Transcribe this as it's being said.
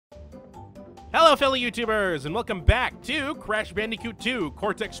Hello fellow YouTubers, and welcome back to Crash Bandicoot 2,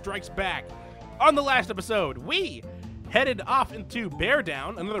 Cortex Strikes Back. On the last episode, we headed off into Bear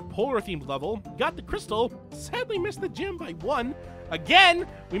Down, another polar-themed level, got the crystal, sadly missed the gym by one. Again,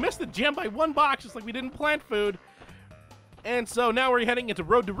 we missed the gym by one box, just like we didn't plant food. And so now we're heading into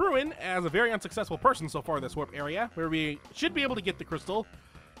Road to Ruin as a very unsuccessful person so far in this warp area, where we should be able to get the crystal.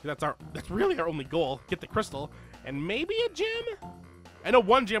 That's really our only goal, get the crystal, and maybe a gem? I know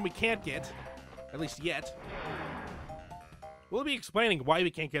one gem we can't get. At least yet. We'll be explaining why we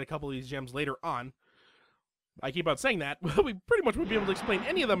can't get a couple of these gems later on. I keep on saying that. We pretty much won't be able to explain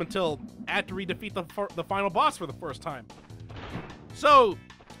any of them until after we defeat the final boss for the first time. So,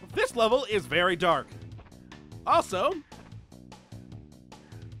 this level is very dark. Also,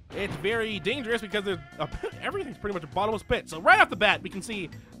 it's very dangerous because everything's pretty much a bottomless pit. So right off the bat, we can see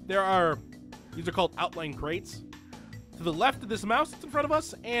these are called outline crates. To the left of this mouse that's in front of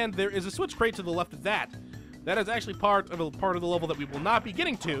us, and there is a switch crate to the left of that. That is actually part of the level that we will not be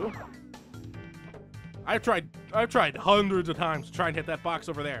getting to. I've tried hundreds of times to try and hit that box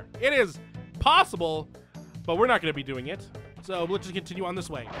over there. It is possible, but we're not going to be doing it. So let's just continue on this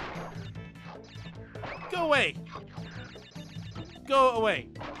way. Go away. Go away.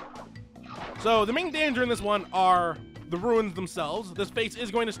 So the main danger in this one are the ruins themselves. This face is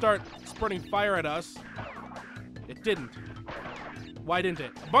going to start spurting fire at us. It didn't. Why didn't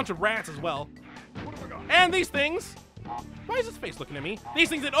it? A bunch of rats as well. And these things. Why is his face looking at me? These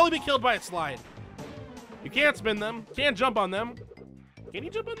things can only be killed by a slide. You can't spin them. Can't jump on them. Can you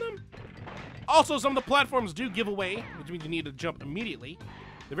jump on them? Also, some of the platforms do give away, which means you need to jump immediately.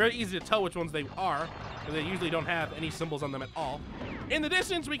 They're very easy to tell which ones they are, because they usually don't have any symbols on them at all. In the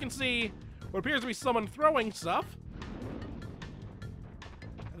distance, we can see what appears to be someone throwing stuff.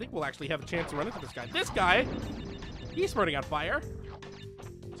 I think we'll actually have a chance to run into this guy. This guy, he's spurting out fire.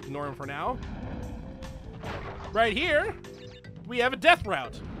 Let's ignore him for now. Right here, we have a death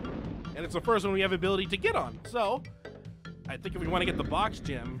route. And it's the first one we have ability to get on. So, I think if we want to get the box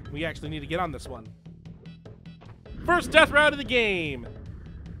gem, we actually need to get on this one. First death route of the game.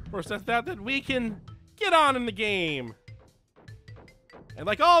 First death route that we can get on in the game. And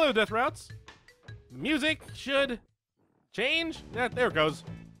like all the death routes, the music should change. Yeah, there it goes.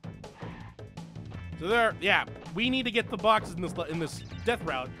 So yeah, we need to get the boxes in this death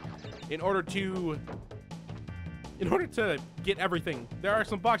route in order to get everything. There are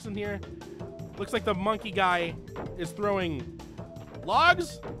some boxes in here. Looks like the monkey guy is throwing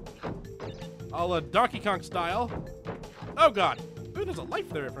logs, a la Donkey Kong style. Oh god, ooh, there's a life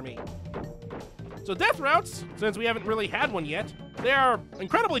there for me. So death routes, since we haven't really had one yet, they are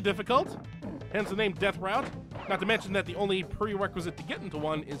incredibly difficult, hence the name death route. Not to mention that the only prerequisite to get into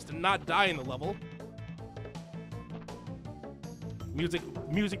one is to not die in the level. Music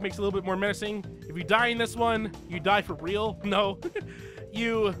makes it a little bit more menacing. If you die in this one, you die for real. No.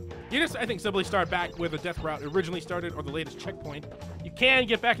 you just, I think, simply start back where the death route originally started, or the latest checkpoint. You can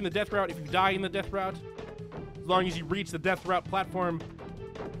get back in the death route if you die in the death route, as long as you reach the death route platform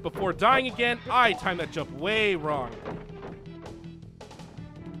before dying again. I timed that jump way wrong.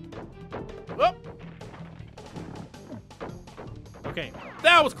 Whoop. Okay,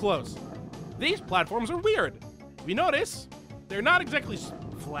 that was close. These platforms are weird. If you notice, they're not exactly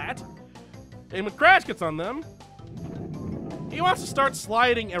flat. And when Crash gets on them, he wants to start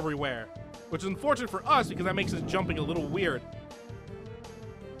sliding everywhere, which is unfortunate for us because that makes his jumping a little weird.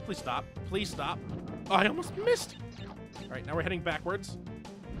 Please stop. Please stop. Oh, I almost missed. All right, now we're heading backwards.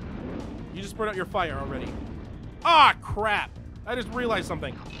 You just burned out your fire already. Ah, crap. I just realized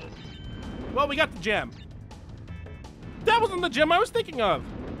something. Well, we got the gem. That wasn't the gem I was thinking of.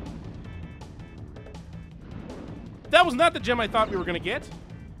 That was not the gem I thought we were going to get.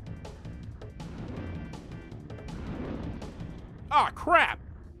 Ah, crap.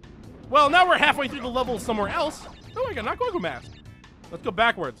 Well, now we're halfway through the level somewhere else. Oh, I got not going to mask. Let's go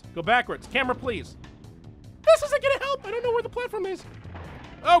backwards. Go backwards. Camera, please. This isn't going to help. I don't know where the platform is.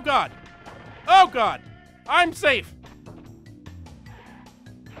 Oh, God. Oh, God. I'm safe.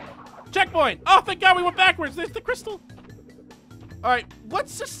 Checkpoint. Oh, thank God we went backwards. There's the crystal. All right,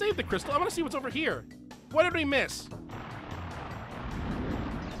 let's just save the crystal. I want to see what's over here. What did we miss?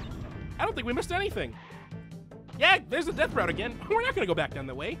 I don't think we missed anything. Yeah, there's the death route again. We're not going to go back down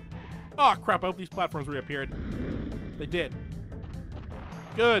that way. Oh, crap. I hope these platforms reappeared. They did.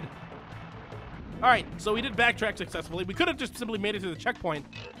 Good. All right, so we did backtrack successfully. We could have just simply made it to the checkpoint,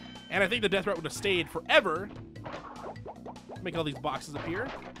 and I think the death route would have stayed forever. Make all these boxes appear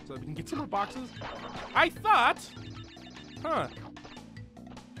so that we can get some more boxes. I thought... Huh.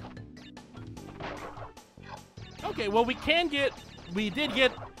 Okay, well, we did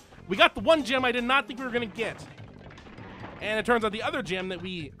get We got the one gem I did not think we were gonna get. And it turns out the other gem that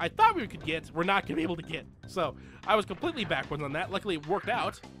I thought we could get, we're not gonna be able to get. So I was completely backwards on that. Luckily it worked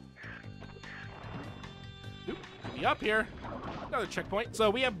out. Oop, be up here. Another checkpoint. So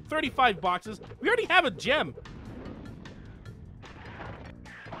we have 35 boxes. We already have a gem.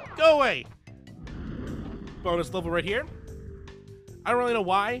 Go away. Bonus level right here. I don't really know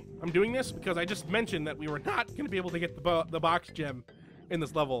why I'm doing this, because I just mentioned that we were not going to be able to get the box gem in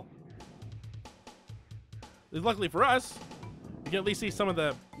this level. Luckily for us, we can at least see some of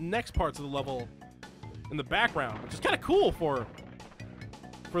the next parts of the level in the background, which is kind of cool for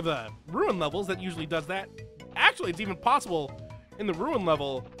the ruin levels that usually does that. Actually, it's even possible in the ruin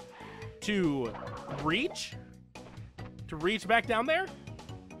level to reach back down there.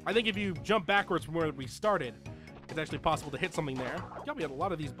 I think if you jump backwards from where we started, it's actually possible to hit something there. God, we have a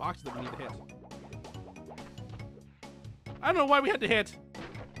lot of these boxes that we need to hit. I don't know why we had to hit.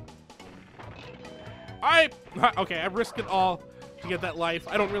 Okay, I risked it all to get that life.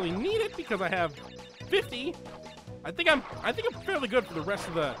 I don't really need it because I have 50. I think I'm fairly good for the rest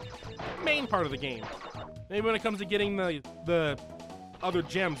of the main part of the game. Maybe when it comes to getting the other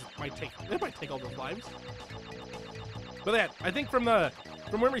gems, it might take all those lives. But yeah, I think from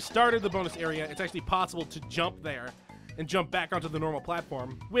where we started the bonus area, it's actually possible to jump there and jump back onto the normal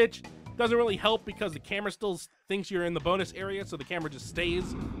platform, which doesn't really help because the camera still thinks you're in the bonus area, so the camera just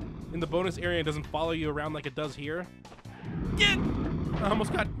stays in the bonus area and doesn't follow you around like it does here. Get! I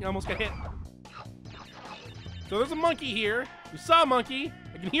almost got hit. So there's a monkey here. We saw a monkey.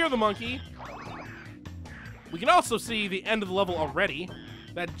 I can hear the monkey. We can also see the end of the level already.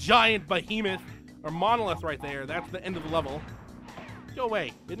 That giant behemoth or monolith right there, that's the end of the level. Go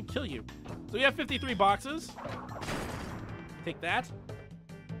away, didn't kill you. So we have 53 boxes. Take that.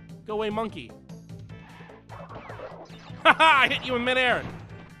 Go away, monkey. Haha, I hit you in midair.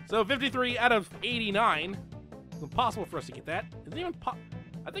 So 53 out of 89. It's impossible for us to get that. Is it even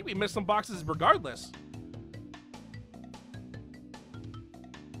I think we missed some boxes regardless.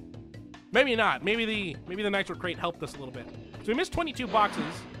 Maybe not. Maybe the nitro crate helped us a little bit. So we missed 22 boxes.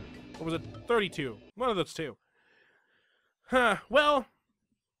 Or was it 32? One of those two. Huh, well,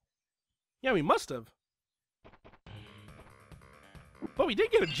 yeah, we must have. But we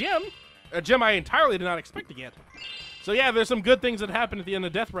did get a gem I entirely did not expect to get. So yeah, there's some good things that happen at the end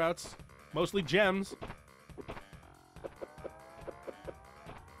of death routes, mostly gems.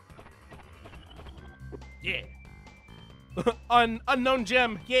 Yeah. Unknown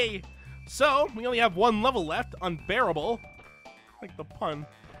gem, yay. So, we only have one level left, Unbearable, like the pun,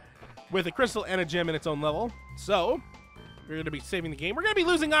 with a crystal and a gem in its own level. So, we're going to be saving the game. We're going to be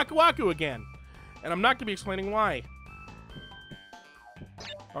losing Aku Aku again. And I'm not going to be explaining why.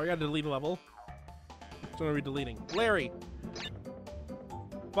 Oh, I got to delete a level. So what are we deleting? Larry.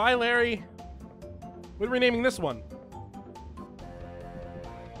 Bye, Larry. What are we naming this one?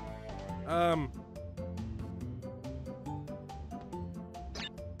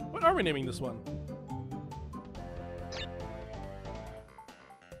 What are we naming this one?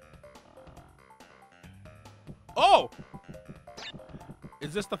 Oh!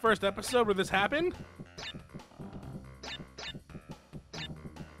 Is this the first episode where this happened?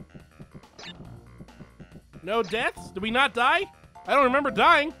 No deaths? Did we not die? I don't remember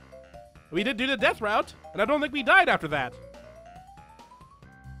dying. We did do the death route, and I don't think we died after that.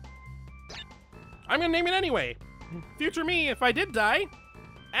 I'm gonna name it anyway. Future me, if I did die,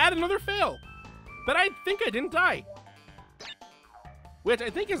 add another fail. But I think I didn't die. Which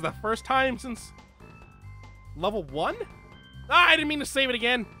I think is the first time since level 1? Ah, I didn't mean to save it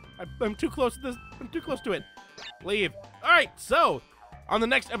again. I'm too close to this. I'm too close to it. Leave. Alright, so on the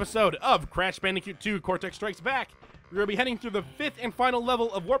next episode of Crash Bandicoot 2 Cortex Strikes Back, we're going to be heading through the 5th and final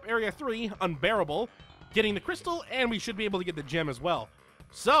level of Warp Area 3, Unbearable, getting the crystal, and we should be able to get the gem as well.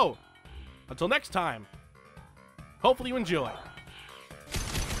 So, until next time, hopefully you enjoy.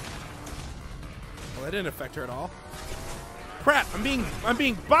 Well, that didn't affect her at all. Crap, I'm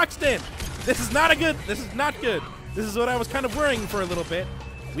being boxed in. This is not good. This is what I was kind of worrying for a little bit.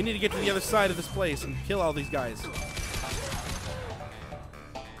 We need to get to the other side of this place and kill all these guys.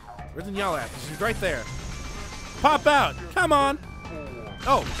 Where's Nyala at? She's right there. Pop out! Come on!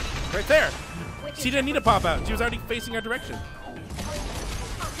 Oh, right there. She didn't need to pop out. She was already facing our direction.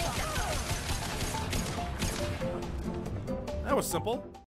 That was simple.